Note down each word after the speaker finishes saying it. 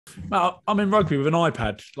Mate, I'm in rugby with an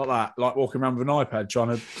iPad like that, like walking around with an iPad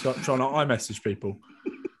trying to iMessage people.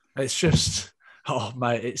 It's just, oh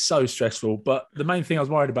mate, it's so stressful. But the main thing I was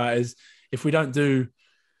worried about is if we don't do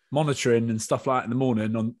monitoring and stuff like that in the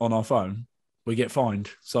morning on our phone, we get fined.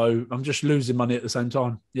 So I'm just losing money at the same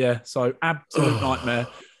time. Yeah, so absolute nightmare.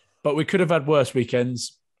 But we could have had worse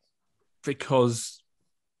weekends because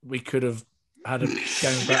we could have had a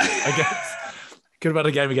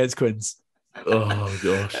game against Quins. Oh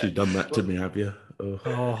gosh, you've done that to me, have you?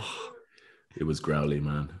 Oh. It was growly,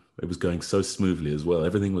 man. It was going so smoothly as well.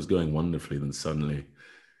 Everything was going wonderfully. Then suddenly,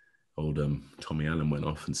 old Tommy Allen went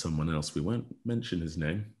off, and someone else, we won't mention his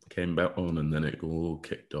name, came back on, and then it all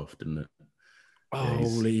kicked off, didn't it? Yeah,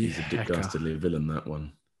 he's a dastardly villain, that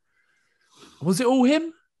one. Was it all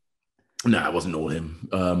him? No, it wasn't all him.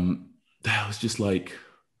 That was just like,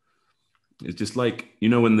 it's just like, you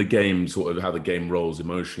know, when the game sort of, how the game rolls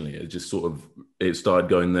emotionally, it just sort of, it started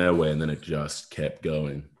going their way and then it just kept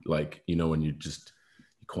going. Like, you know, when you just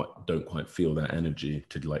don't quite feel that energy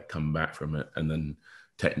to like come back from it. And then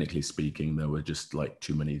technically speaking, there were just like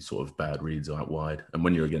too many sort of bad reads out wide. And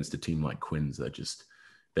when you're against a team like Quins,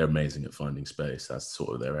 they're amazing at finding space. That's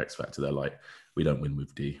sort of their X factor. They're like, we don't win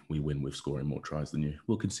with D, we win with scoring more tries than you.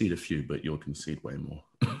 We'll concede a few, but you'll concede way more.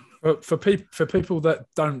 For people that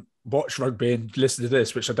don't watch rugby and listen to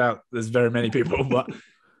this, which I doubt there's very many people, but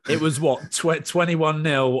it was what,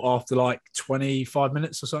 21-0 after like 25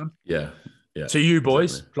 minutes or something? Yeah. To you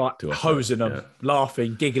boys, exactly. Like hosing them,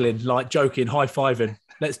 laughing, giggling, like joking, high-fiving.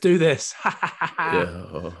 Let's do this.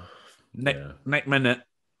 Next minute.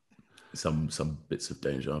 Some bits of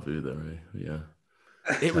deja vu there, eh? Yeah.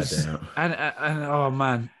 It was, and oh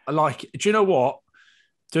man, like, do you know what?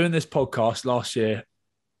 Doing this podcast last year,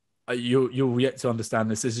 you'll yet to understand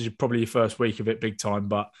this. This is probably your first week of it big time,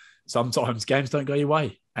 but sometimes games don't go your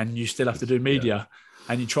way and you still have to do media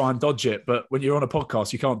and you try and dodge it. But when you're on a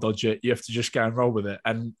podcast, you can't dodge it. You have to just go and roll with it.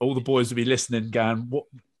 And all the boys will be listening going,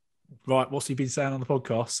 what's he been saying on the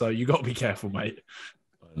podcast? So you got to be careful, mate.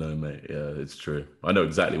 I know, mate. Yeah, it's true. I know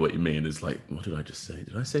exactly what you mean. It's like, what did I just say?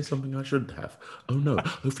 Did I say something I shouldn't have? Oh no,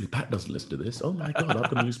 hopefully Pat doesn't listen to this. Oh my God, I'm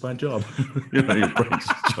going to lose my job. You know, your brain's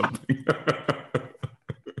just jumping.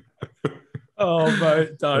 Oh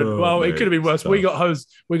mate, don't. Oh, well, mate, it could have been worse. We got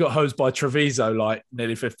hosed by Treviso, like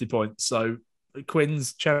nearly 50 points. So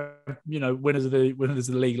Quins, winners of the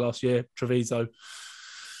league last year, Treviso.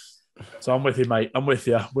 So I'm with you, mate. I'm with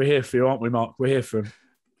you. We're here for you, aren't we, Mark? We're here for him.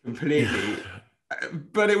 Completely.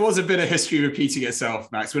 But it was a bit of history repeating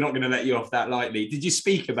itself, Max. We're not going to let you off that lightly. Did you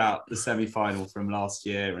speak about the semi-final from last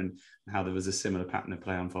year and how there was a similar pattern of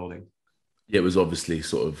play unfolding? Yeah, it was obviously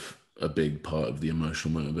sort of a big part of the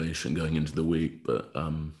emotional motivation going into the week, but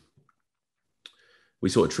we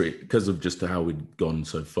sort of because of just how we'd gone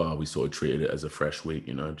so far, we sort of treated it as a fresh week,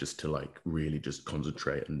 you know, just to like really just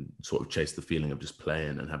concentrate and sort of chase the feeling of just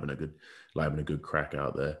playing and having a good crack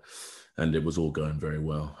out there. And it was all going very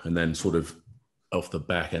well. And then sort of off the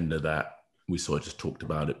back end of that, we sort of just talked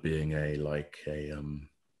about it being a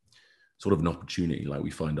sort of an opportunity. Like we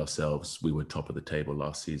were top of the table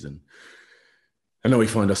last season. And now we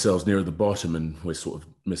find ourselves near the bottom and we're sort of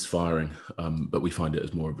misfiring. But we find it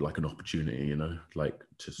as more of like an opportunity, you know, like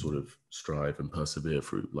to sort of strive and persevere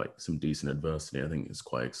through like some decent adversity. I think it's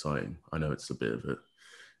quite exciting. I know it's a bit of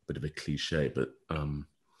a cliche, but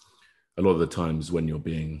a lot of the times when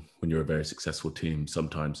you're a very successful team,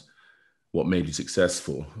 sometimes what made you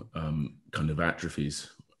successful kind of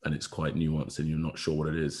atrophies and it's quite nuanced and you're not sure what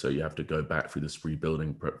it is. So you have to go back through this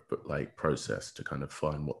rebuilding process to kind of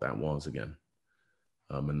find what that was again.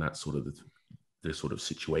 And that's sort of the sort of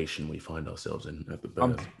situation we find ourselves in at the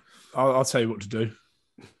Bears. I'll tell you what to do.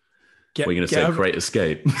 We're going to say Great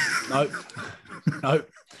Escape. No.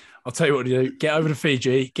 I'll tell you what to do. Get over to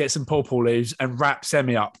Fiji, get some pawpaw leaves and wrap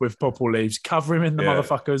Semi up with pawpaw leaves. Cover him in the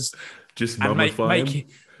motherfuckers. Just mummify him.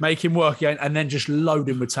 Make him work again and then just load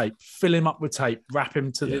him with tape. Fill him up with tape. Wrap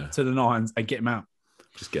him to the nines and get him out.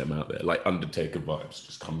 Just get him out there. Like Undertaker vibes.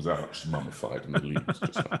 Just comes out, just mummified and leaves.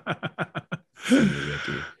 Just like,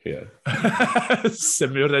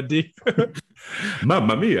 Semi-ready.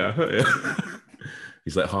 Mamma mia.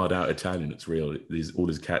 He's like hard out Italian. It's real. All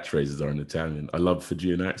his catchphrases are in Italian. I love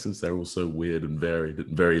Fijian accents. They're all so weird and varied,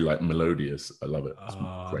 very like melodious. I love it. It's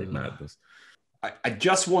great madness. I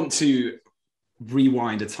just want to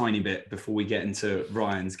rewind a tiny bit before we get into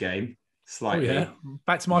Ryan's game. Slightly. Oh, yeah.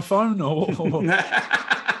 Back to my phone or...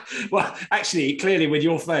 Well, actually, clearly with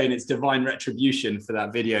your phone, it's divine retribution for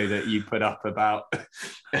that video that you put up about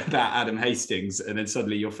Adam Hastings, and then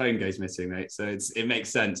suddenly your phone goes missing, mate. So it makes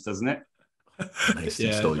sense, doesn't it?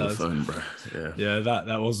 Mason stole your phone, bro. Yeah,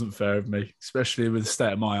 that wasn't fair of me, especially with the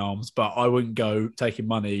state of my arms. But I wouldn't go taking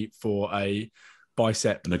money for an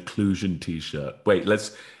occlusion t-shirt. Wait,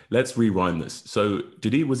 let's rewind this. So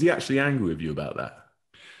was he actually angry with you about that?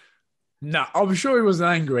 No, I'm sure he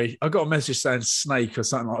wasn't angry. I got a message saying snake or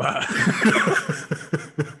something like that.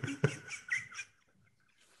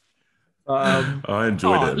 I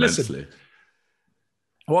enjoyed it immensely. Listen,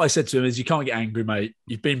 what I said to him is, you can't get angry, mate.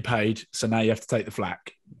 You've been paid, so now you have to take the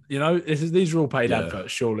flak. You know, these are all paid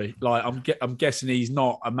adverts, surely. Like, I'm guessing he's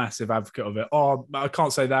not a massive advocate of it. Oh, I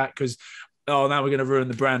can't say that because, now we're going to ruin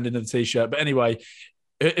the branding of the T-shirt. But anyway,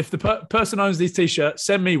 if the person owns these T-shirts,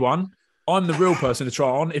 send me one. I'm the real person to try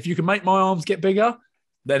on. If you can make my arms get bigger,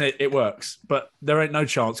 then it works. But there ain't no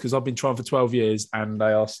chance because I've been trying for 12 years and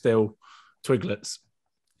they are still twiglets.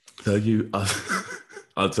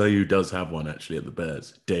 I'll tell you who does have one actually at the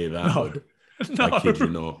Bears. Dave Atwood. No. I kid you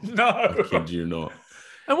not. No. I kid you not.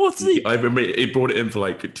 And what's he? I remember he brought it in for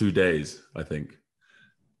like 2 days, I think.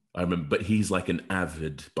 I remember, but he's like an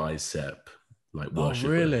avid bicep worshiper.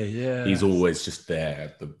 Oh, really? Yeah. He's always just there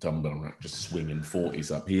at the dumbbell rack, just swinging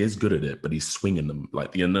 40s up. He is good at it, but he's swinging them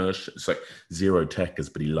like the inertia. It's like zero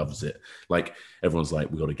techers, but he loves it. Like everyone's like,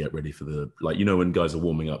 we got to get ready for when guys are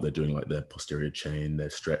warming up, they're doing like their posterior chain, they're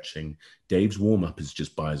stretching. Dave's warm up is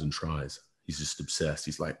just buys and tries. He's just obsessed.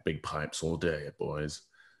 He's like big pipes all day, boys.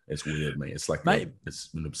 It's weird, mate. It's like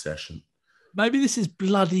it's an obsession. Maybe this is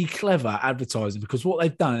bloody clever advertising because what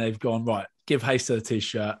they've done, they've gone, right, give Hasty the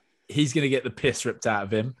T-shirt. He's going to get the piss ripped out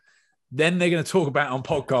of him. Then they're going to talk about it on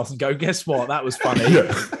podcasts and go, guess what? That was funny.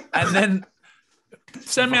 And then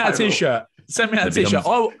send me out a T-shirt. Send me out a T-shirt.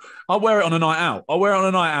 I'll wear it on a night out. I'll wear it on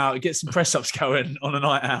a night out. Get some press-ups going on a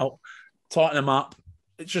night out. Tighten them up.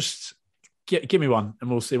 Just give me one and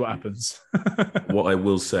we'll see what happens. What I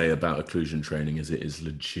will say about occlusion training is it is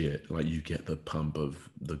legit. Like you get the pump of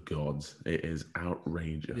the gods. It is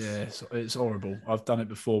outrageous. Yeah, it's horrible. I've done it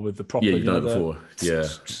before with the proper. Yeah, you've done it before. Yeah.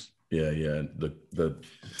 Yeah. The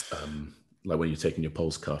like when you're taking your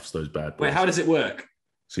pulse cuffs, those bad boys. Wait, how does it work?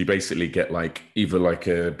 So you basically get like either like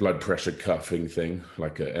a blood pressure cuffing thing,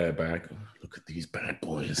 like an airbag. Look at these bad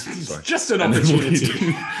boys. It's just an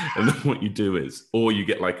opportunity. And then what you do is, or you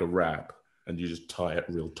get like a wrap and you just tie it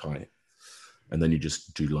real tight. And then you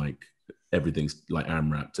just do like everything's like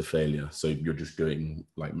AMRAP to failure. So you're just doing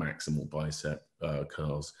like maximal bicep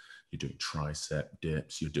curls. You're doing tricep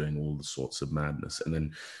dips. You're doing all the sorts of madness. And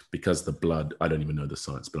then because the blood, I don't even know the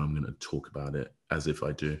science, but I'm going to talk about it as if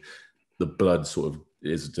I do. The blood sort of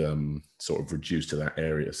is sort of reduced to that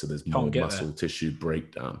area. So there's more muscle tissue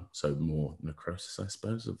breakdown. So more necrosis, I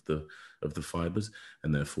suppose, of the fibers.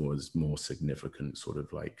 And therefore there's more significant sort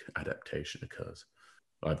of like adaptation occurs.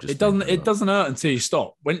 It doesn't hurt until you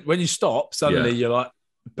stop. When you stop, suddenly you're like,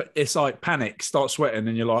 it's like panic, start sweating,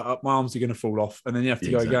 and you're like, oh, my arms are going to fall off, and then you have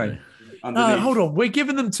to go again. No, hold on, we're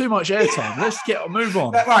giving them too much airtime. Let's move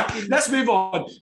on. Right, let's move on.